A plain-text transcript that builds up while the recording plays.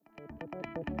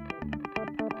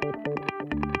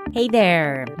Hey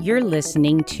there, you're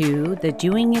listening to the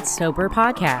Doing It Sober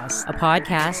podcast, a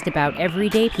podcast about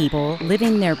everyday people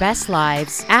living their best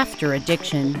lives after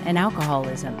addiction and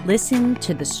alcoholism. Listen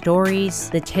to the stories,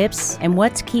 the tips, and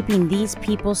what's keeping these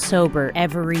people sober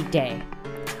every day.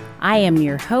 I am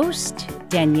your host,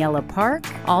 Daniela Park,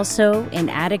 also an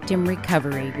addict in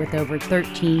recovery with over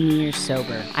 13 years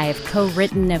sober. I have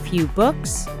co-written a few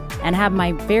books and have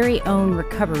my very own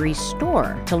recovery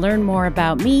store. To learn more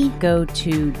about me, go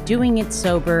to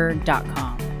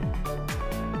doingitsober.com.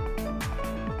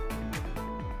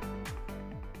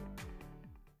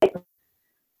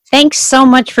 Thanks so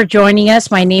much for joining us.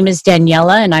 My name is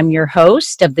Daniela, and I'm your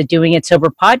host of the Doing It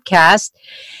Sober podcast.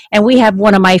 And we have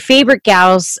one of my favorite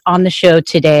gals on the show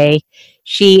today.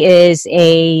 She is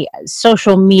a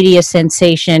social media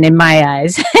sensation in my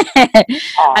eyes.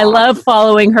 I love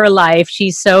following her life.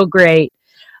 She's so great.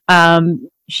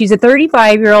 She's a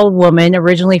 35-year-old woman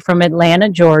originally from Atlanta,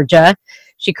 Georgia.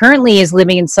 She currently is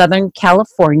living in Southern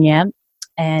California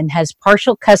and has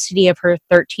partial custody of her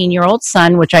 13-year-old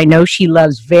son, which I know she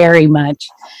loves very much.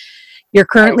 You're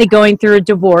currently going through a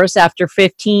divorce after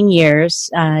 15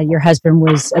 years. Your husband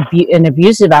was an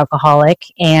abusive alcoholic,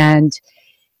 and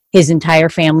his entire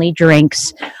family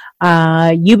drinks.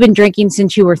 You've been drinking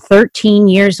since you were 13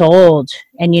 years old,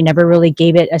 and you never really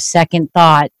gave it a second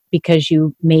thought because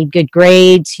you made good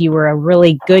grades. You were a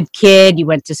really good kid. You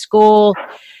went to school.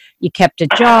 You kept a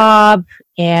job.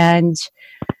 And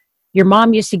your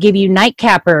mom used to give you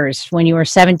nightcappers when you were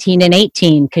 17 and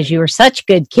 18 because you were such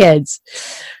good kids.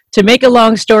 To make a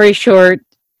long story short,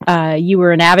 you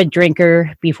were an avid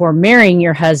drinker before marrying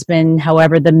your husband.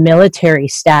 However, the military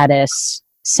status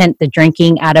sent the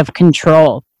drinking out of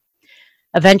control.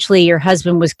 Eventually, your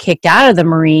husband was kicked out of the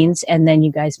Marines, and then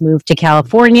you guys moved to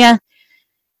California.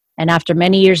 And after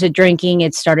many years of drinking,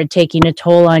 it started taking a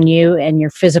toll on you and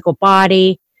your physical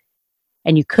body,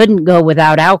 and you couldn't go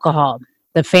without alcohol.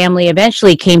 The family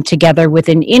eventually came together with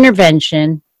an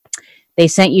intervention. They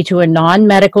sent you to a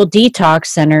non-medical detox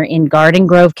center in Garden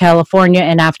Grove, California,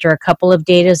 and after a couple of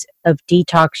days of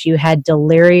detox, you had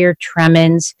delirium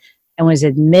tremens and was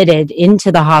admitted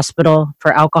into the hospital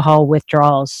for alcohol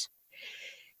withdrawals.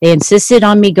 They insisted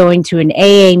on me going to an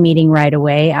AA meeting right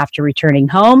away after returning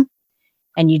home,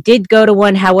 and you did go to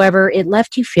one. However, it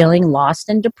left you feeling lost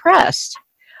and depressed.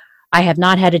 I have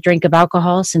not had a drink of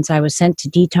alcohol since I was sent to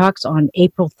detox on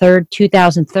April 3rd,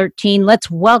 2013. Let's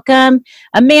welcome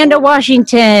Amanda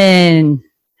Washington.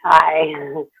 Hi.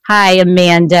 Hi,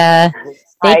 Amanda.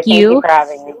 Thank you for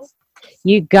having me.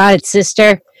 You got it,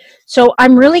 sister. So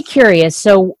I'm really curious.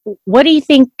 So what do you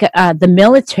think the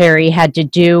military had to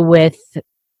do with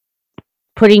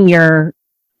putting your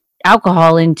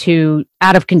alcohol into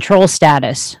out of control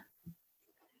status?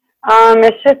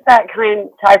 It's just that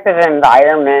type of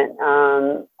environment.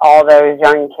 All those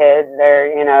young kids,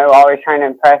 they're, always trying to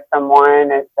impress someone.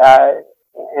 It's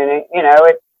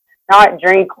not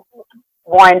drink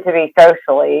one to be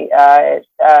socially. It's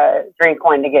drink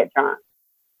one to get drunk.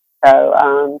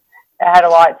 So, it had a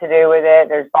lot to do with it.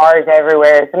 There's bars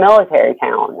everywhere. It's a military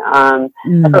town.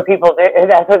 That's what people do.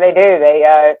 That's what they do. They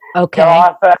go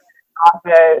off the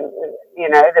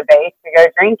base to go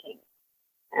drinking.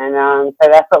 And so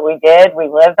that's what we did. We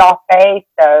lived off base.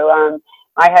 So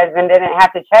my husband didn't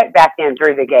have to check back in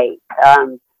through the gate.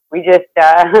 We just,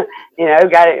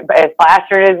 got it as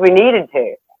plastered as we needed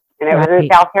to. And it was in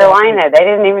South Carolina. They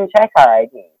didn't even check our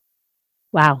ID.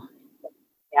 Wow.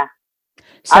 Yeah.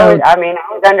 So, I was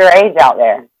underage out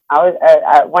there. I was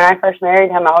when I first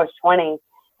married him, I was 20,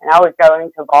 and I was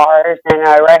going to bars and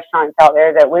restaurants out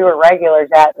there that we were regulars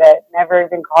at that never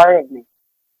even carded me.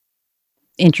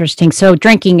 Interesting. So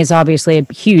drinking is obviously a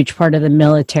huge part of the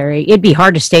military. It'd be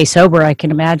hard to stay sober, I can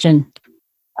imagine.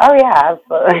 Oh, yeah,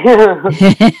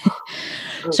 absolutely.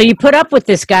 So you put up with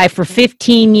this guy for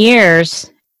 15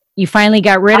 years. You finally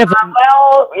got rid of him.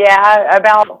 Well, yeah,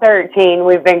 about 13.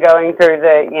 We've been going through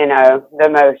the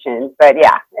motions. But,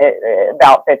 yeah,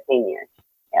 about 15 years.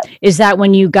 Yep. Is that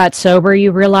when you got sober,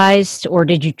 you realized, or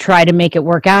did you try to make it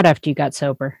work out after you got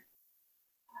sober?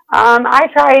 I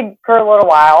tried for a little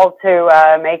while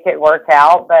to make it work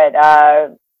out, but,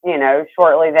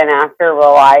 shortly then after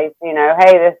realized,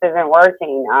 hey, this isn't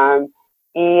working.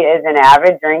 He is an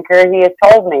avid drinker. He has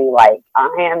told me, I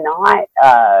am not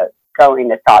going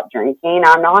to stop drinking.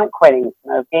 I'm not quitting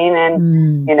smoking.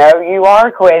 And, you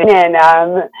are quitting,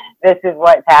 and this is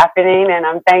what's happening. And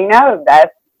I'm saying, no,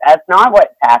 that's not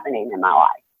what's happening in my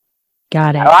life.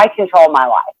 Got it. I control my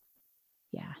life.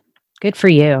 Yeah. Good for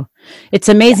you. It's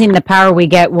amazing the power we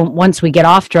get once we get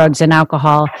off drugs and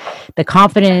alcohol, the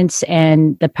confidence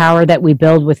and the power that we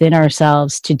build within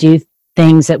ourselves to do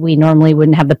things that we normally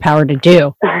wouldn't have the power to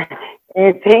do.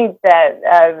 You think that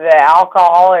the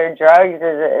alcohol or drugs is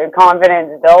a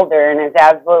confidence builder, and it's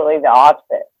absolutely the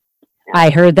opposite. I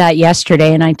heard that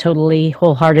yesterday, and I totally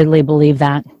wholeheartedly believe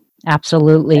that.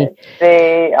 Absolutely. It's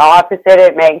the opposite.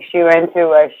 It makes you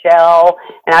into a shell,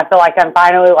 and I feel like I'm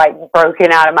finally like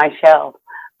broken out of my shell.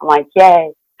 I'm like,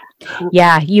 yay.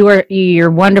 Yeah,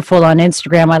 you're wonderful on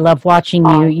Instagram. I love watching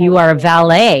you. You are a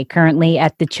valet currently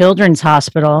at the Children's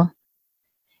Hospital.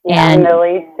 Yeah, I'm the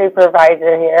lead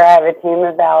supervisor here. I have a team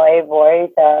of ballet boys.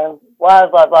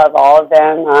 Love all of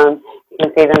them. You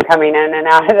can see them coming in and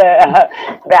out of the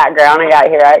background. I got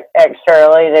here extra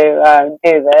early to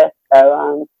do this.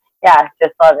 So, yeah,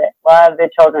 just love it. Love the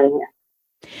children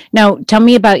here. Now, tell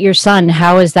me about your son.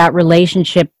 How has that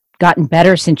relationship gotten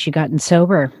better since you gotten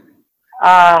sober?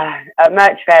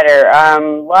 Much better.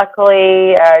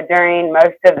 Luckily, during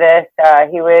most of this,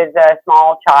 he was a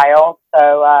small child,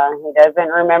 so he doesn't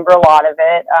remember a lot of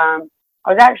it. I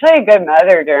was actually a good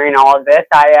mother during all of this.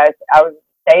 I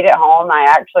stayed at home. I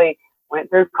actually went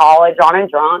through college on a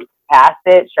drunk, passed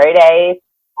it, straight A's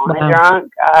on a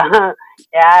drunk.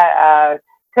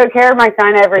 Took care of my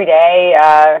son every day.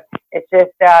 It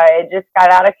just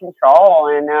got out of control,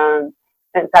 and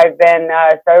since I've been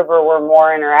sober, we're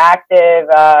more interactive.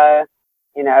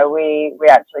 We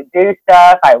actually do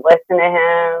stuff. I listen to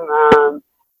him.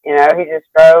 He's just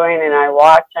growing, and I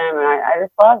watch him, and I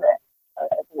just love it.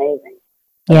 It's amazing.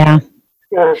 Yeah.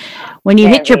 When you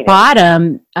hit your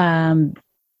bottom,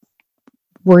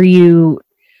 were you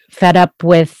fed up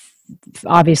with,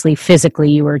 obviously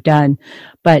physically you were done,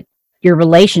 but your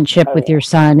relationship with your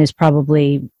son is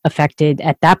probably affected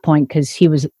at that point because he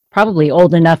was probably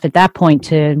old enough at that point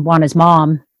to want his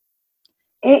mom.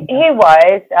 He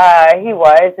was,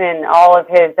 and all of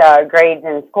his grades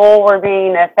in school were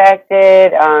being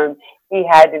affected. He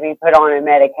had to be put on a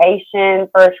medication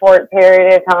for a short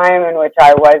period of time, in which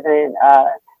I wasn't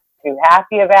too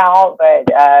happy about, but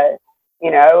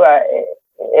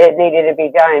it needed to be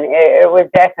done. It was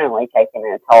definitely taking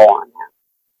a toll on him.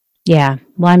 Yeah,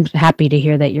 well, I'm happy to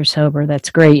hear that you're sober. That's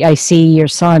great. I see your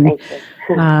son,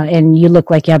 and you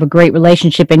look like you have a great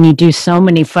relationship, and you do so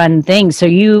many fun things. So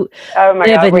you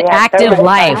live an active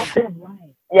life.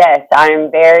 Yes, I'm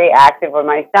very active with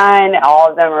my son. All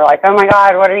of them are like, "Oh my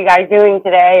God, what are you guys doing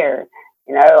today?" Or,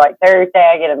 like Thursday,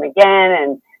 I get them again,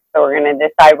 and so we're going to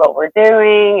decide what we're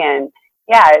doing. And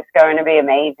yeah, it's going to be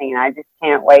amazing. I just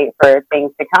can't wait for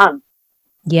things to come.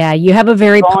 Yeah, you have a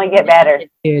very it'll only get better.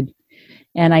 Attitude.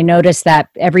 And I noticed that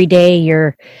every day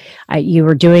you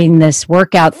were doing this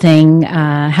workout thing.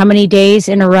 How many days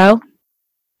in a row?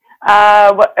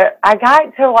 I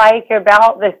got to like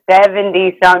about the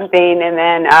 70 something, and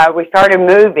then we started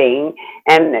moving,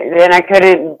 and then I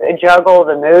couldn't juggle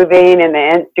the moving and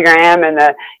the Instagram and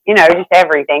the, just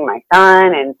everything, my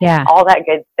son and all that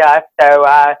good stuff. So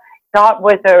stopped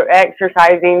with the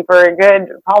exercising for a good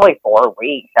probably 4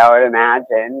 weeks, I would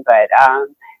imagine. But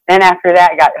then after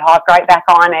that, got hopped right back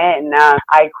on it, and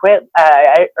I quit,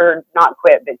 or not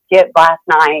quit, but skipped last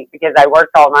night because I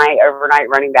worked all night overnight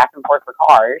running back and forth for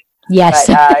cars. Yes.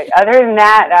 But other than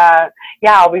that,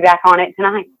 I'll be back on it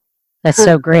tonight. That's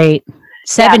so great.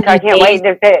 70 I can't wait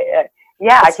to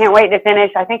I can't wait to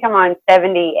finish. I think I'm on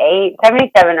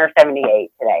 77 or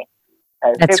 78 today.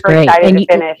 So that's super great. excited to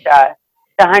finish the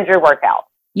 100 workouts.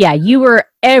 Yeah, you were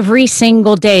every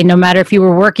single day, no matter if you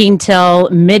were working till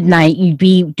midnight, you'd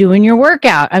be doing your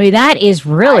workout. I mean, that is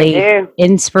really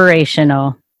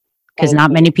inspirational because not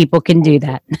many people can do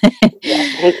that.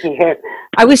 Thank you.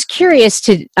 I was curious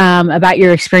about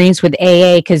your experience with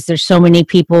AA because there's so many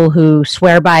people who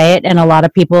swear by it, and a lot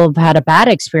of people have had a bad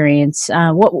experience.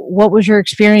 What was your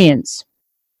experience?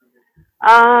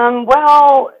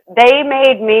 Well, they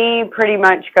made me pretty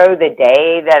much go the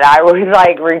day that I was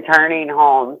like returning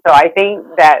home. So I think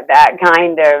that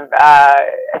kind of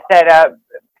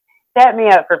set me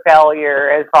up for failure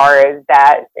as far as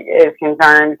that is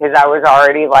concerned, because I was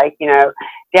already like,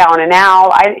 down and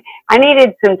out. I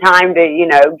needed some time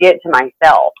to, get to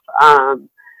myself.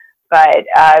 But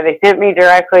they sent me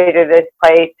directly to this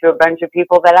place to a bunch of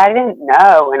people that I didn't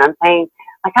know. And I'm saying,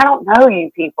 like, I don't know you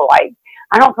people. Like,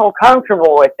 I don't feel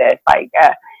comfortable with this. Like,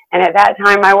 and at that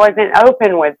time I wasn't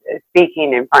open with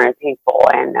speaking in front of people.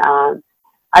 And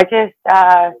I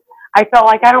felt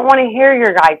like I don't want to hear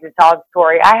your guys' sob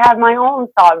story. I have my own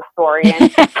sob story. And,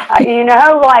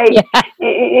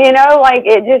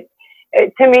 it just,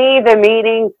 to me, the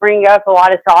meetings bring up a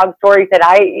lot of sob stories that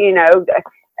I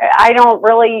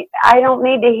don't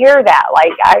need to hear that.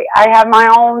 Like, I have my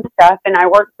own stuff, and I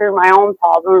work through my own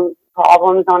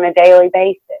problems on a daily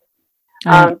basis.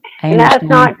 And that's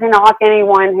not to knock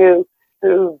anyone who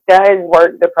who does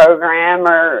work the program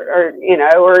or you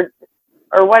know,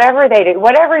 or whatever they do,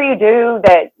 whatever you do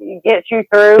that gets you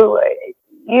through,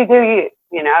 you do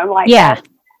you know, like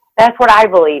that's what I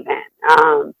believe in.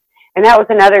 And that was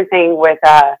another thing with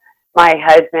my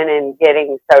husband and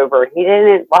getting sober. He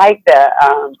didn't like the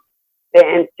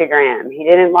Instagram. He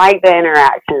didn't like the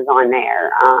interactions on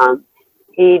there.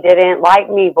 He didn't like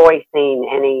me voicing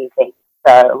anything.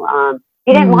 So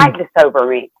he didn't like to sober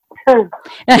me.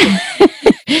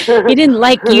 He didn't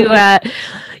like you,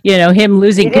 you know, him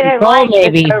losing control,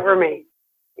 maybe. Sober me.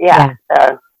 Yeah.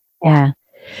 So, yeah.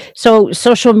 So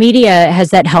social media, has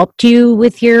that helped you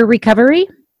with your recovery?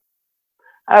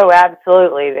 Oh,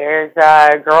 absolutely. There's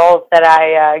girls that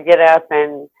I get up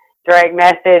and direct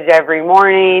message every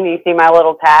morning. You see my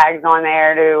little tags on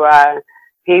there to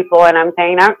people, and I'm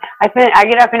saying I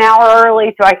get up an hour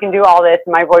early so I can do all this.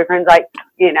 And my boyfriend's like,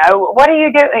 you know, what do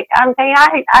you do? I'm saying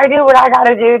I do what I got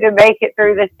to do to make it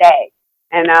through this day,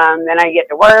 and then I get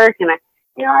to work, and I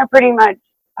pretty much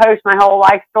post my whole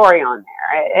life story on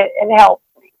there. It helps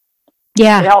me.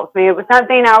 Yeah, it helps me. It was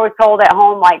something I was told at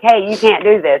home, like, hey, you can't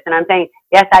do this, and I'm saying,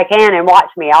 yes, I can, and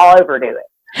watch me, I'll overdo it.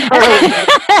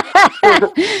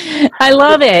 I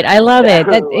love it.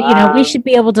 That, you know, we should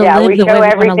be able to live the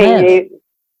way we want to live.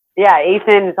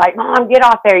 Ethan's like, Mom, get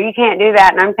off there. You can't do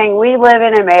that. And I'm saying, we live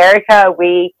in America.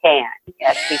 We can.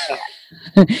 Yes, we can.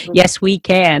 Yes, we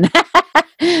can.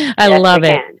 I love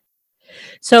it. Can.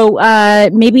 So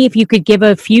maybe if you could give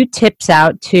a few tips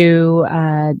out to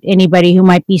anybody who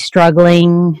might be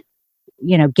struggling,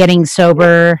 you know, getting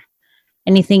sober,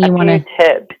 anything you want to.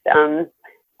 Tips.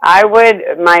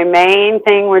 My main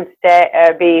thing would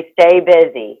be stay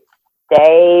busy.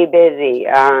 Stay busy.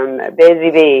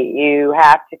 Busy bee. You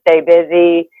have to stay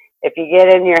busy. If you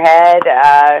get in your head,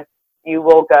 you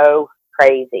will go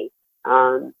crazy.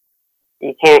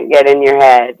 You can't get in your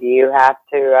head. You have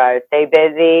to stay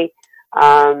busy.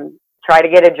 Try to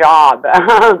get a job.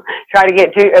 Try to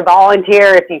get to a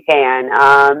volunteer if you can.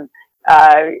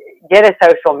 Get a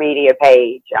social media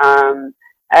page.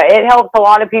 It helps a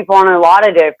lot of people on a lot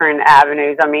of different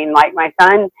avenues. I mean, like my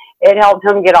son, it helped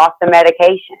him get off the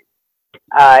medication.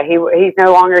 He's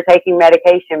no longer taking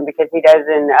medication because he does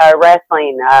an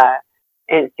wrestling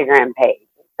Instagram page.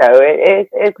 So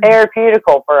it's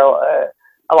therapeutical for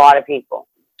a lot of people.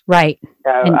 Right.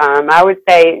 So I would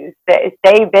say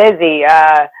stay busy.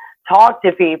 Talk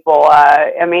to people.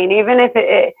 I mean, even if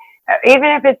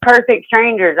it's perfect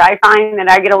strangers, I find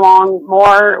that I get along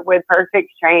more with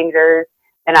perfect strangers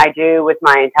than I do with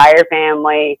my entire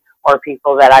family or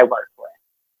people that I work with.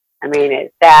 I mean,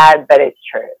 it's sad, but it's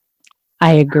true.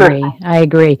 I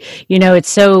agree. You know, it's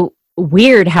so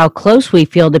weird how close we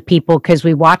feel to people because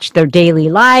we watch their daily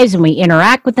lives and we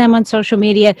interact with them on social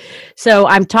media. So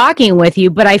I'm talking with you,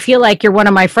 but I feel like you're one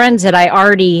of my friends that I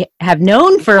already have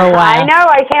known for a while. I know.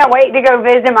 I can't wait to go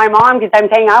visit my mom because I'm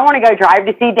saying I want to go drive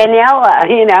to see Daniela,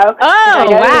 you know. Oh,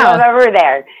 wow. Over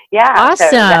there. Yeah.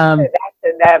 Awesome. So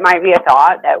that might be a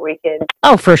thought that we could.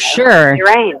 Oh, for sure.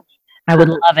 Arrange. I would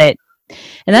love it.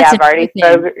 And that's I've already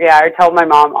spoken. Yeah, I told my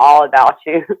mom all about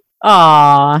you.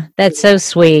 Aw, that's so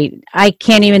sweet. I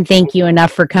can't even thank you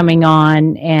enough for coming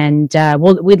on. And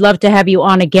we'd love to have you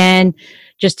on again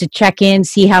just to check in,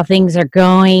 see how things are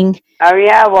going. Oh,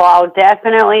 yeah. Well, I'll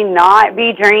definitely not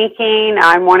be drinking.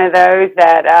 I'm one of those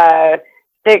that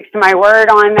sticks to my word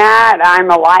on that.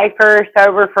 I'm a lifer,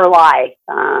 sober for life.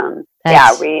 I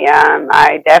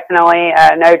definitely,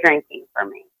 no drinking for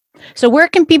me. So where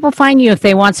can people find you if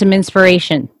they want some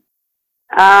inspiration?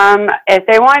 If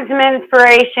they want some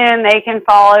inspiration, they can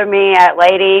follow me at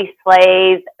Lady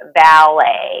Slays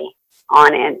Ballet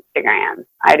on Instagram.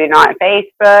 I do not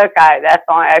Facebook.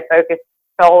 I focus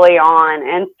solely on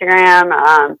Instagram.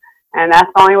 And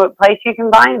that's the only place you can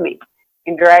find me.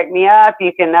 You can direct me up.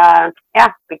 You can,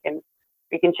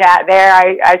 we can chat there.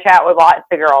 I chat with lots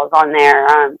of girls on there.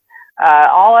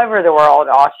 All over the world,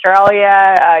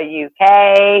 Australia,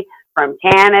 UK, from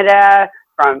Canada,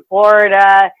 from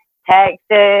Florida,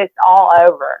 Texas, all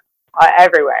over,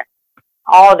 everywhere,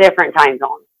 all different time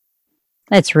zones.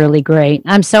 That's really great.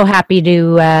 I'm so happy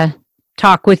to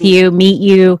talk with you, meet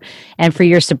you, and for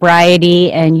your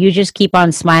sobriety. And you just keep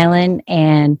on smiling.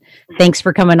 And thanks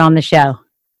for coming on the show.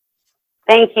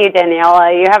 Thank you,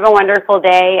 Daniela. You have a wonderful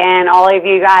day. And all of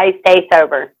you guys, stay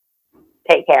sober.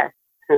 Take care.